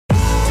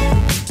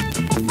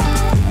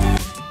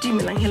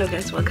Hello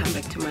guys, welcome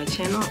back to my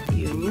channel. If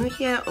you're new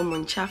here or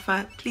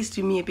Munchafa, please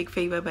do me a big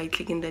favor by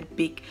clicking that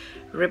big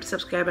red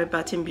subscribe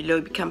button below,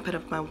 become part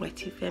of my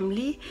YT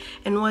family.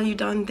 And while you're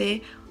down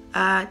there,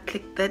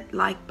 click that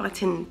like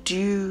button.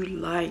 Do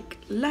like.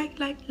 Now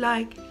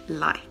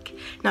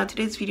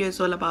today's video is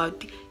all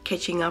about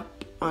catching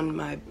up on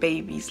my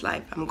baby's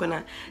life. I'm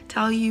gonna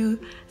tell you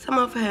some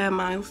of her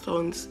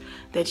milestones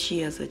that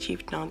she has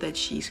achieved now that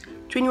she's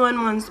 21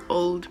 months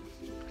old.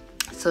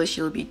 So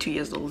she'll be 2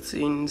 years old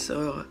soon,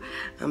 so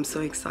I'm so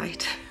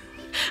excited.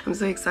 I'm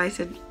so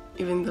excited,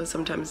 even though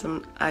sometimes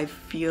I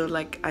feel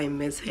like I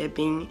miss her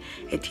being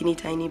a teeny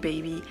tiny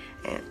baby.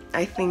 And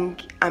I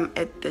think I'm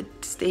at the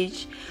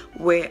stage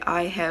where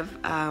I have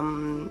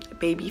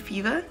baby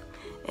fever,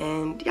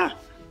 and yeah,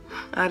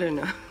 I don't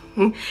know.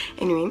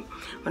 Anyway,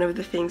 one of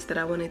the things that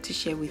I wanted to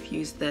share with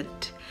you is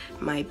that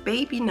my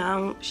baby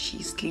now,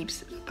 she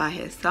sleeps by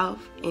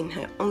herself in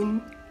her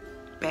own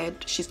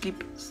bed. She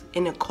sleeps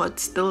in a cot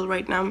still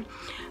right now,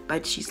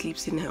 but she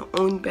sleeps in her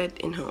own bed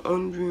in her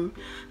own room.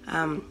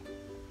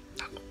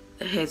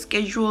 Her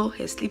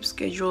sleep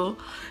schedule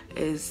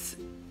is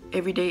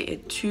every day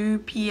at 2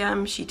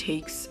 p.m. she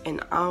takes an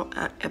hour,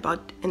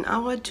 about an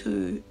hour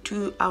to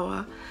 2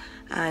 hour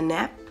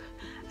nap.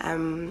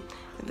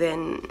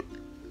 Then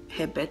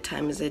her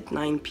bedtime is at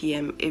 9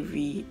 p.m.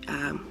 every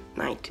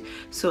night.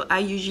 So I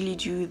usually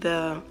do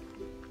the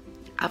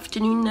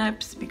afternoon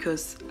naps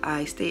because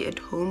I stay at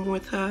home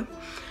with her,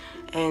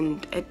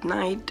 and at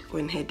night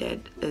when her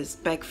dad is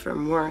back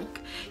from work,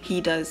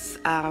 he does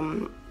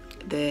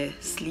the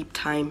sleep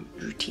time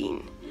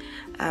routine.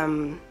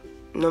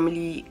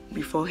 Normally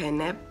before her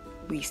nap,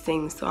 we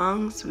sing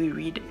songs, we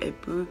read a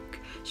book.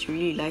 She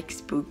really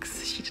likes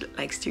books, she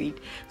likes to read,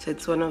 so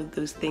it's one of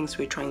those things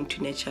we're trying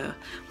to nurture,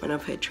 one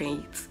of her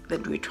traits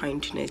that we're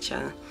trying to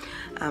nurture.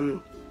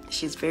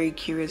 She's very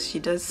curious. She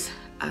does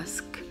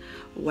ask,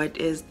 what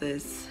is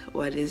this,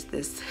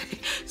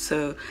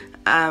 so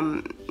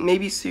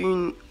maybe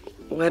soon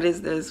what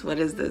is this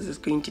is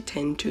going to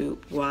tend to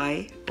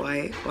why,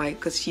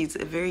 because she's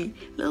a very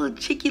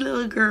cheeky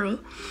little girl.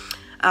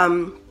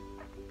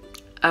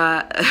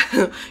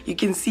 You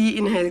can see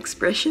in her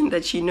expression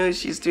that she knows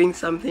she's doing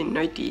something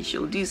naughty.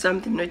 She'll do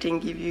something naughty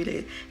and give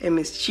you a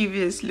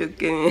mischievous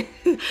look, and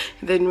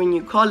then when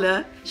you call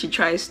her, she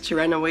tries to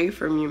run away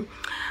from you.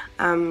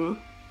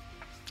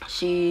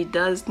 She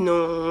does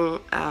know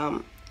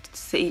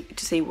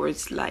to say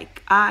words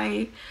like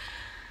I,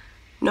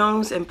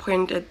 nose, and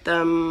point at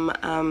them.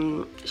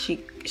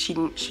 She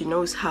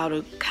knows how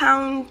to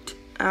count.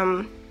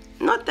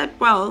 Not that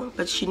well,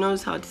 but she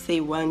knows how to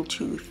say 1,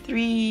 2,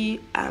 3.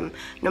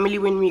 Normally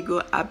when we go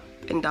up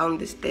and down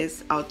the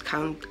stairs, I'll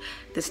count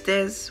the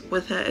stairs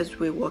with her as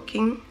we're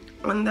walking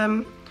on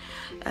them.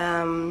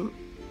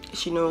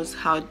 She knows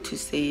how to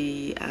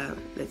say,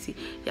 let's see,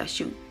 yeah,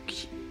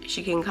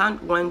 she can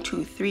count 1,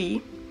 2,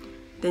 3.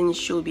 Then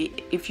she'll be,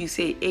 if you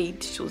say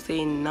 8, she'll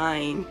say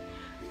 9.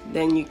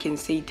 Then you can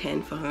say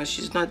 10 for her.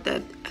 She's not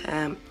that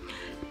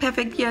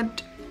perfect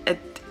yet at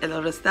a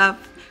lot of stuff.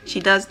 She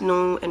does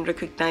know and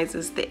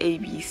recognizes the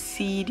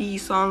ABCD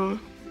song.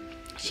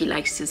 She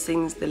likes to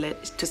sing the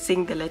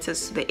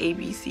letters to the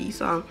ABC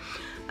song.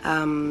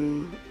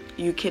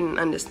 You can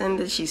understand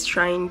that she's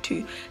trying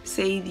to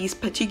say these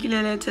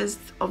particular letters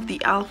of the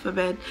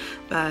alphabet,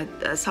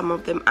 but some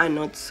of them are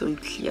not so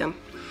clear.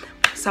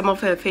 Some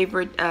of her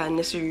favorite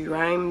nursery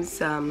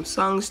rhymes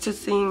songs to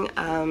sing: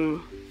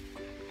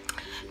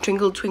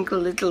 Twinkle Twinkle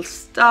Little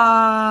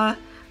Star.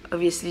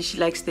 Obviously she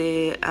likes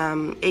the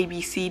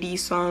ABCD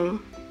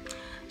song.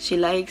 She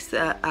likes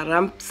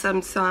Aram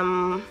Sam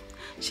Sam.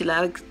 She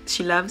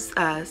loves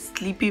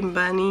Sleeping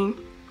Bunny.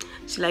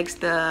 She likes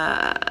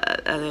the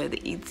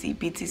Itsy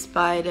Bitsy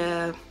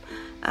Spider.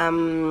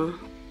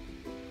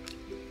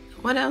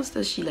 What else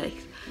does she like?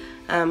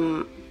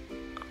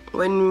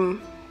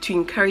 To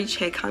encourage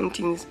her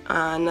counting,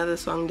 another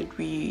song that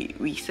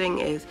we sing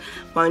is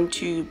 1,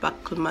 2,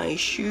 buckle my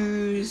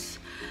shoes.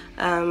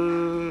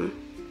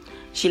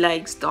 She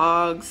likes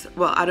dogs.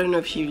 Well, I don't know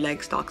if she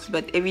likes dogs,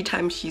 but every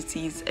time she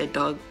sees a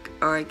dog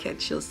or a cat,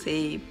 she'll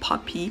say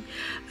puppy.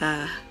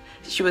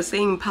 She was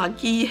saying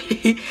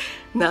Paki.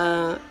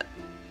 Now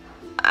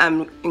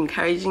I'm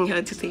encouraging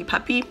her to say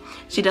puppy.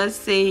 She does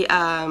say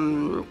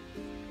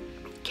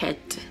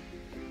cat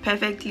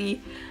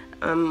perfectly.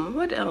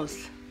 What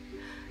else?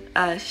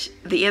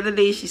 The other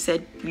day she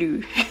said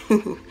blue.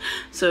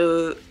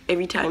 So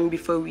every time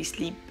before we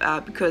sleep,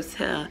 because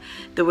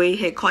the way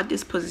her cot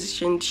is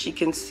positioned, she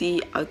can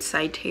see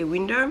outside her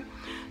window.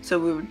 So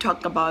we will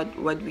talk about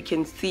what we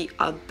can see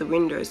out the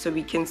window. So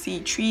we can see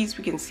trees,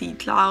 we can see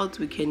clouds,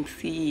 we can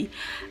see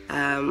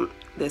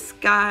the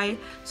sky.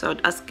 So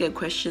I'd ask her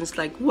questions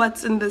like,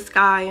 what's in the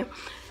sky?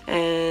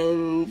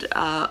 And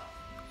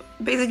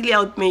basically I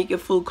would make a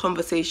full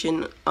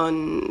conversation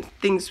on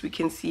things we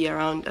can see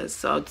around us.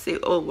 So I'd say,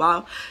 oh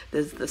wow,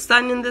 there's the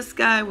sun in the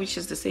sky, which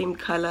is the same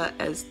color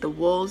as the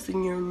walls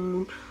in your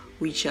room,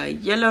 which are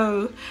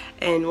yellow.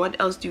 And what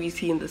else do we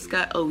see in the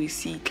sky? Oh, we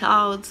see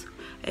clouds.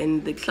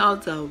 and the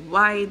clouds are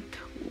white.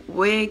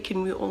 Where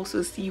can we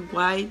also see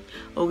white,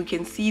 or we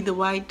can see the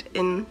white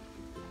in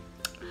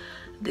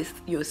this,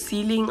 your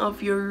ceiling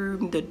of your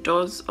room, the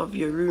doors of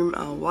your room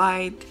are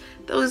white,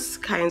 those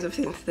kinds of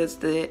things. That's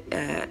the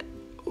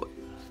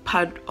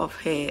part of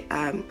her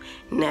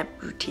nap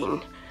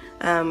routine.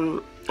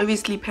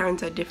 Obviously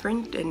parents are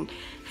different, and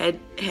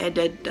her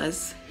dad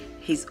does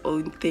his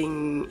own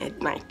thing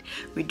at night.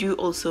 We do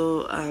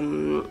also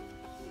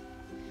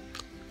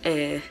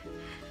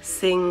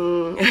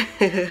sing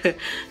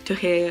to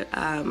her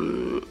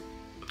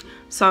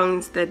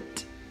songs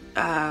that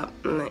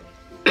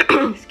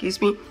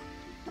excuse me,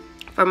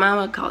 from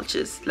our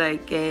cultures,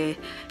 like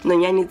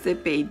nonyane tse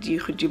pedi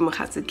godimo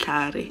ga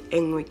setlhare,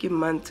 engwe ke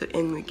mantsho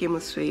engwe ke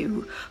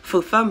mosweu,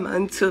 fofa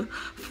mantsho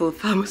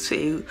fofa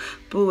mosweu,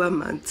 bua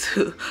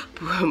mantsho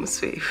bua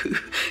mosweu.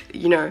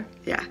 You know,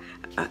 yeah,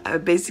 I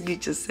basically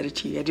just said it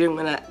to you. I didn't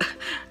want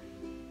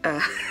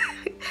to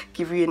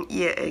give you an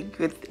earache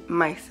with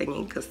my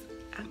singing, because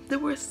I'm the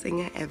worst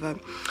singer ever.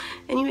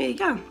 Anyway,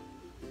 yeah,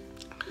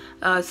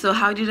 so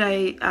how did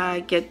I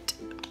get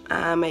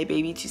my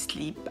baby to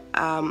sleep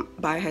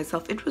by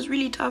herself? It was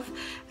really tough,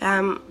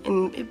 and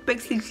it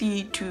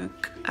basically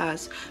took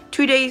us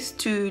 2 days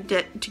to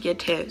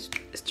get her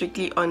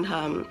strictly on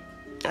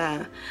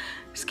her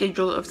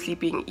schedule of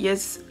sleeping.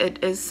 Yes,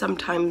 it is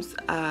sometimes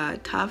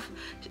tough.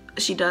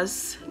 She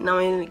does now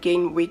and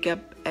again wake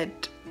up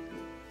at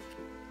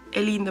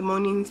early in the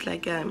mornings,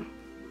 like 3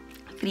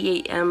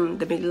 a.m.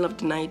 the middle of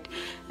the night,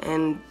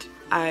 and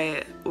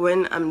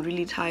when I'm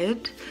really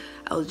tired,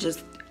 I'll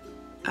just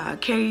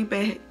carry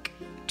back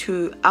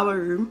to our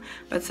room.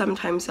 But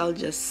sometimes I'll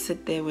just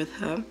sit there with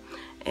her,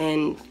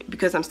 and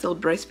because I'm still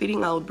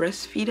breastfeeding, I'll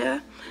breastfeed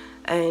her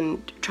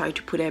and try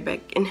to put her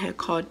back in her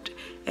cot,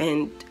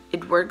 and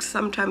it works.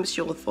 Sometimes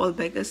she'll fall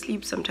back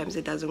asleep, sometimes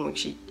it doesn't work.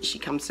 She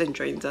comes and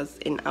joins us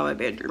in our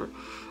bedroom.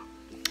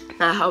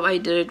 Now how I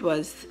did it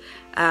was,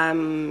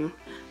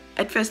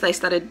 at first I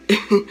started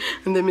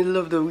in the middle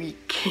of the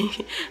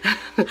week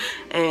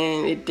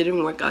and it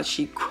didn't work out.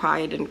 She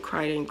cried and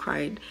cried and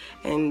cried,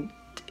 and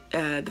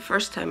the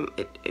first time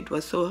it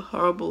was so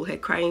horrible. Her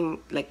crying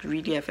like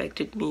really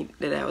affected me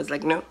that I was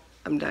like, no,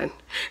 I'm done.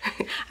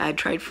 I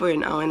tried for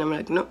an hour and I'm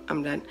like, no,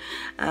 I'm done.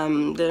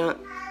 Then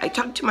I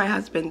talked to my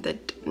husband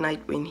that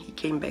night when he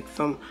came back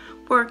from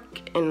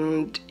work,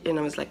 and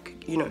I was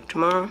like, you know,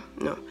 tomorrow,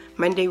 no,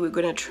 Monday we're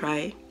gonna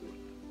try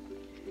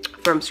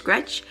from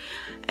scratch.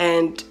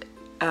 And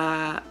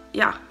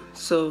yeah,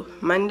 so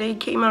Monday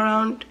came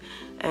around,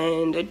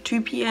 and at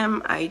 2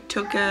 p.m. I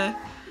took her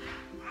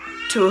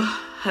to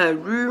her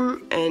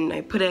room and I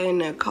put her in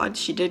her cot.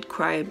 She did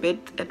cry a bit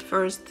at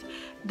first,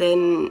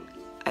 then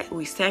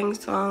we sang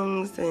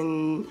songs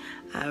and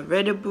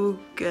read a book.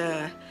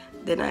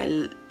 Then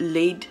I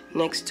laid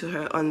next to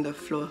her on the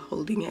floor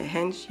holding her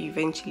hand. She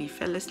eventually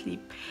fell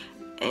asleep,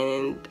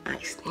 and I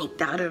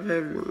sneaked out of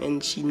her room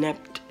and she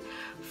napped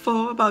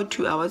for about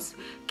 2 hours.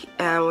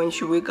 When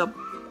she woke up,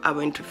 I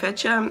went to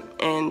fetch her,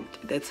 and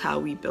that's how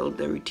we built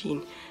the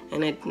routine.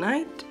 And at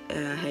night,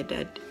 her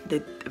dad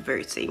did the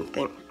very same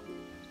thing.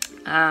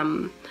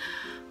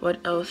 What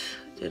else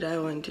did I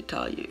want to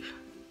tell you?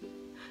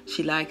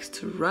 She likes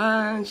to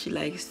run, she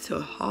likes to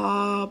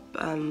hop,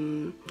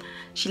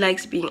 she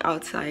likes being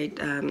outside.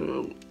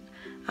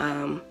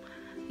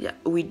 Yeah,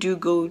 we do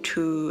go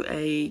to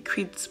a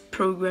kids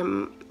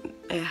program,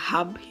 a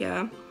hub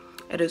here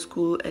at a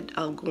school at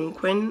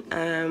Algonquin,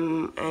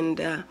 and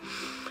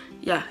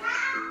yeah,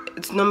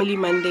 it's normally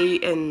Monday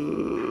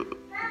and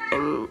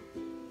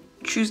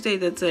Tuesday.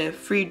 That's a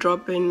free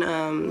drop-in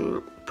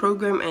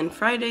program, and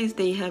Fridays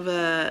they have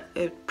a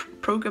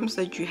programs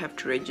that you have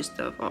to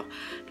register for.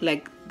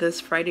 Like this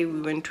Friday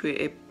we went to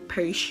a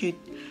parachute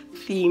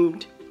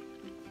themed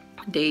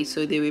day,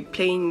 so they were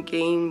playing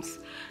games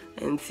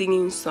and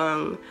singing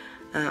song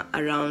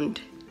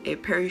around a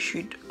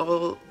parachute.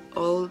 All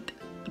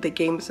the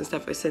games and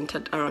stuff are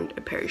centered around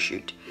a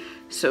parachute.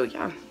 So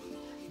yeah,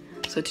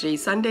 so today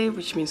is Sunday,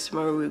 which means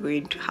tomorrow we're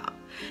going to have.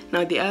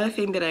 Now the other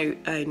thing that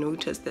I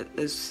noticed that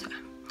is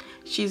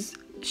she's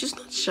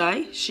not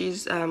shy.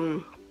 She's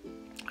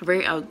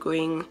very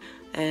outgoing,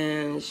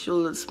 and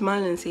she'll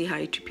smile and say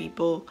hi to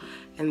people,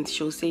 and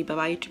she'll say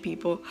bye-bye to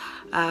people.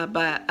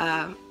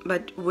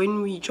 But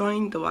when we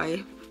joined the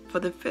Y, for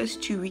the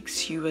first 2 weeks,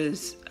 she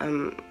was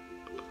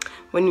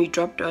when we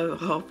dropped her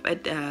off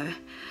at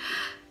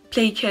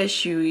play care,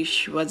 she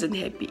wasn't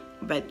happy.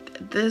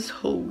 But this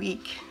whole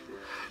week,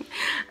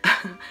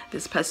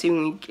 this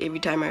passing week, every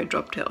time I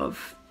dropped her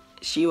off,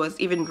 she was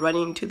even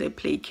running to the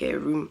play care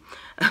room.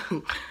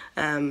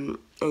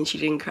 And she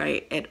didn't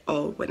cry at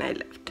all when I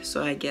left.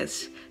 So I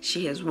guess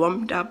she has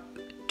warmed up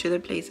to the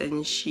place,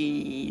 and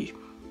she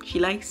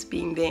likes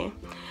being there,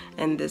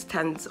 and there's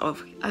tons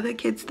of other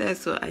kids there,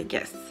 so I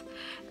guess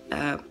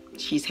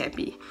she's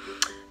happy.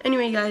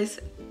 Anyway guys,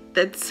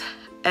 that's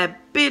a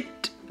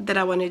bit that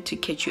I wanted to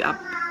catch you up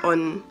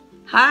on.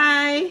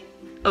 Hi.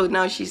 Oh,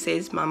 now she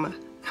says mama.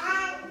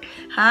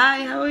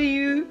 Hi, how are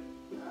you?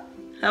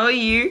 How are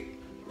you?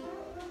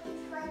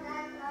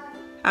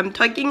 I'm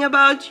talking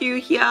about you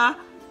here.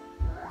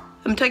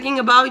 I'm talking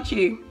about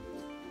you.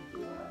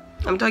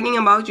 I'm talking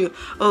about you.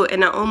 Oh,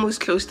 and I almost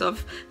closed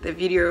off the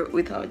video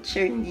without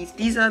sharing these.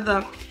 These are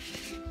the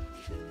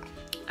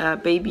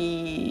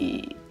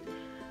baby.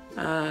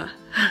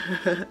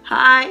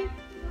 Hi.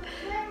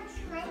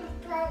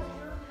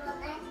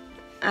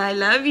 I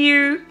love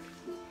you.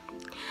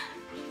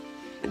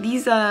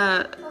 These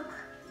are.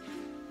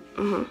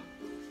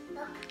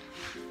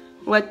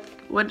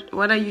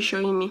 What are you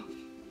showing me?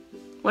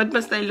 What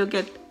must I look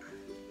at?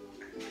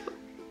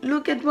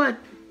 Look at what?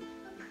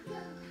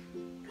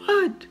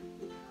 What?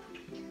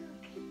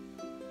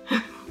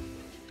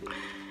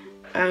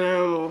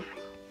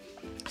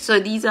 So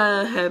these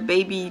are her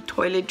baby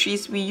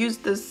toiletries. We use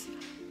this.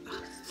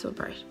 Oh, so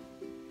bright.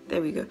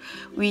 There we go.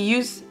 We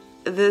use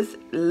this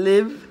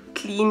Live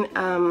Clean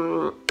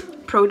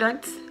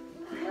products.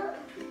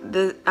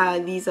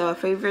 These are our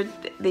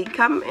favorite. They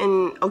come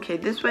in. Okay,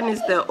 this one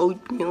is the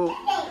oatmeal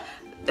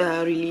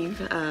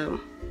relief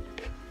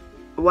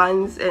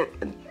ones,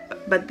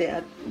 but there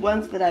are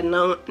ones that are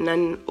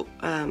non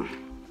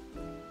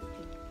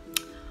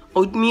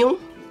oatmeal.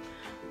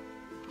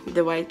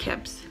 The white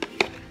caps.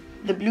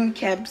 The blue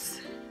caps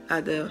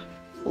are the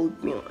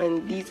oatmeal,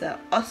 and these are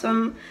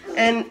awesome.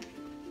 And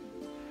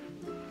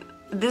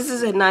this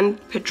is a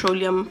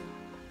non-petroleum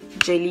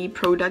jelly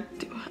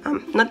product.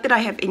 Not that I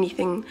have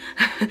anything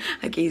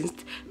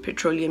against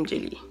petroleum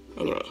jelly.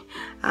 Anyway,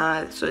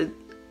 so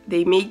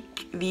they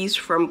make these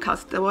from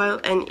castor oil,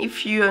 and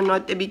if you are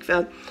not a big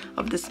fan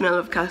of the smell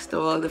of castor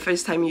oil, the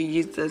first time you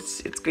use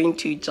this, it's going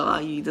to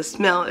jar you. The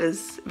smell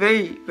is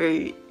very,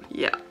 very,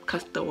 yeah,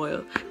 castor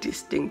oil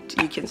distinct.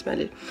 You can smell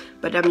it,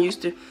 but I'm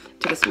used to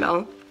the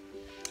smell,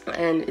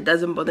 and it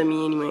doesn't bother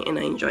me anyway, and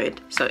I enjoy it.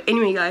 So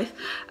anyway, guys,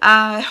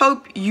 I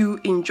hope you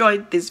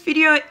enjoyed this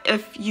video.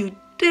 If you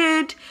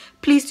did,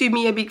 please do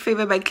me a big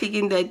favor by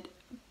clicking that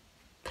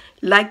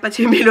like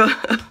button below.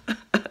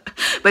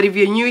 But if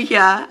you're new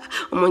here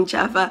on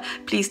Java,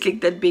 please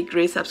click that big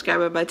red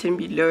subscriber button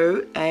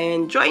below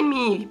and join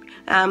me.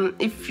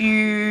 If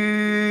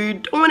you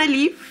don't want to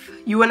leave,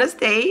 you want to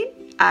stay,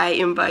 I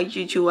invite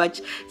you to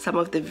watch some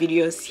of the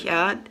videos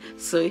here,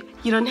 so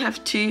you don't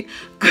have to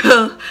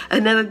go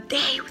another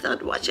day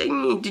without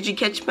watching me. Did you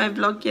catch my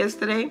vlog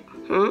yesterday?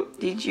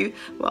 Did you?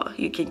 Well,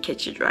 you can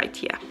catch it right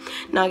here.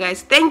 Now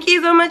guys, thank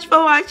you so much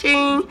for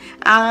watching.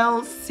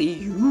 I'll see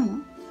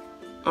you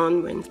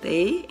on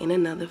Wednesday in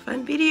another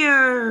fun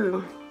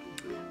video.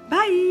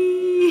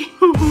 Bye.